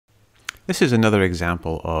This is another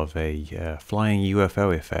example of a flying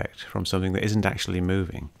UFO effect from something that isn't actually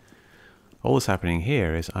moving. All that's happening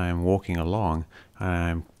here is I am walking along and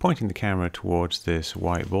I'm pointing the camera towards this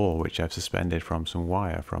white ball which I've suspended from some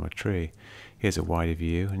wire from a tree. Here's a wider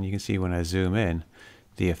view, and you can see when I zoom in,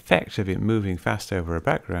 the effect of it moving fast over a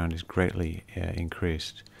background is greatly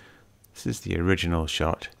increased. This is the original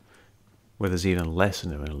shot, where there's even less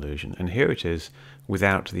of an illusion, and here it is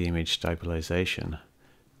without the image stabilization.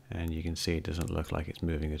 And you can see it doesn't look like it's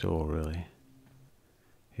moving at all, really.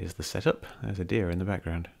 Here's the setup. There's a deer in the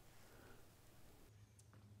background.